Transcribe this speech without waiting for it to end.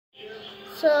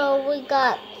So we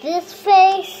got this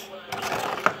face,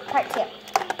 part 2,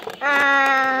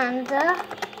 and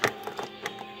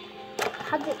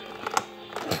how did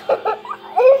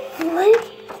it's like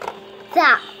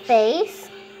that face.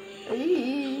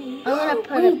 I'm gonna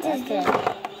put it back in.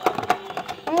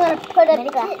 I'm gonna put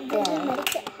it back in. Does the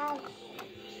Medikit have?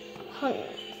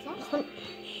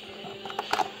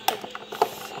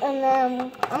 And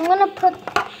then I'm gonna put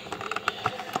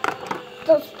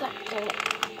those back in.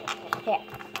 Here.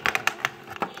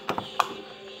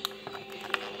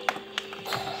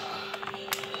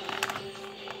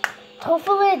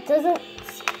 Hopefully it doesn't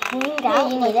spring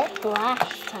out like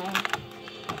last time.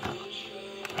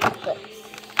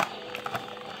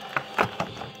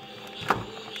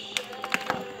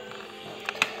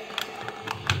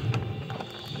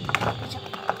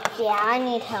 Yeah, I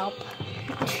need help.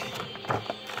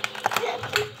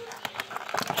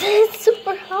 It's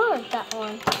super hard, that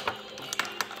one.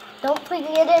 Don't fling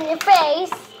it in your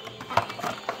face.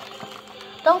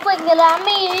 Don't fling it at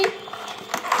me.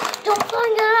 Don't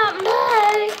fling it at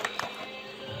me.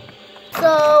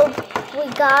 So, we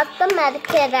got the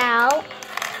Medikit out.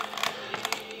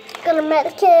 Gonna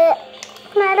Medikit.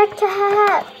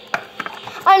 Medikit.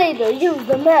 I need to use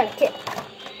the Medikit.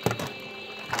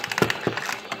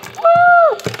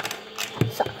 Woo!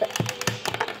 Suck it.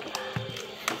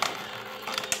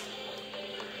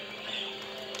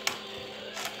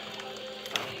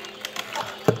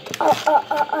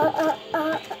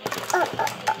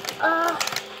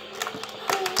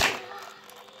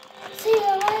 See you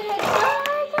later,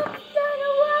 guys. Let's start a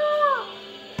walk.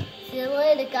 See you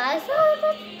later, guys.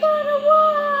 Let's start a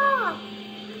walk.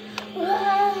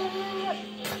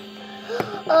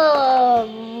 Oh,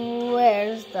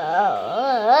 where's the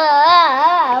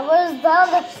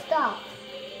other stuff?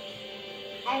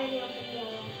 I already opened the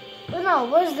other one. No,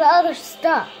 where's the other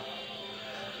stuff?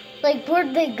 Like,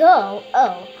 where'd they go?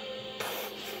 Oh.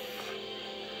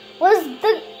 Was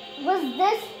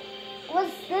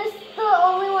this the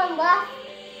only one left?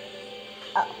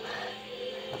 Oh.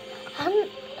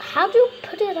 How do you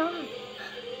put it on?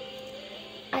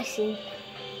 I see.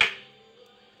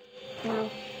 No.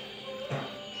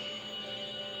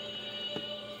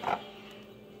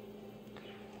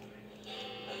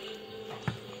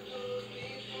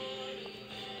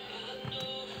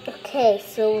 Okay,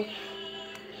 so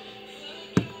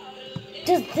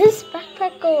does this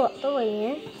backpack go all the way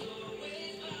in?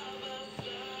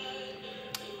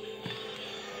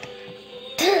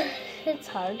 It's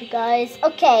hard, guys.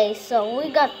 Okay, so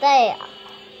we got that.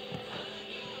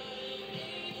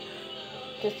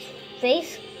 Does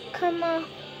face come off?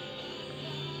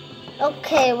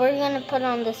 Okay, we're gonna put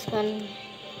on this one.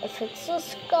 If it's a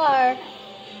scar,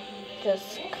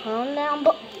 just calm down.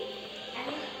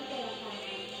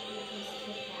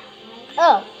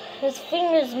 Oh, his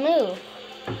fingers move.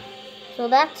 So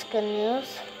that's good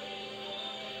news.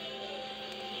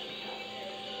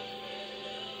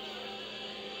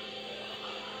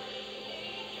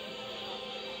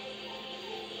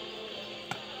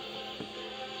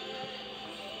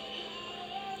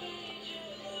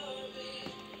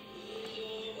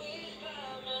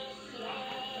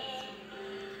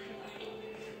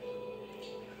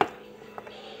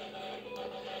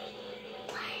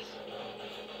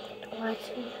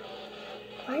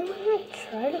 Why am I not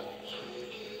trying to?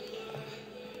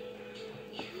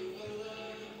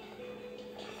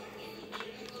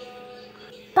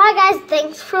 Bye guys,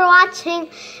 thanks for watching.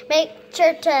 Make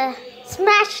sure to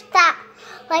smash that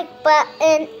like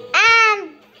button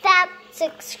and that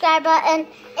subscribe button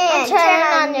and turn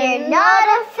on your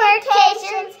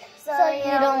notifications so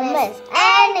you don't miss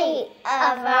any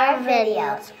of our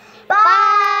videos.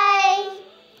 Bye!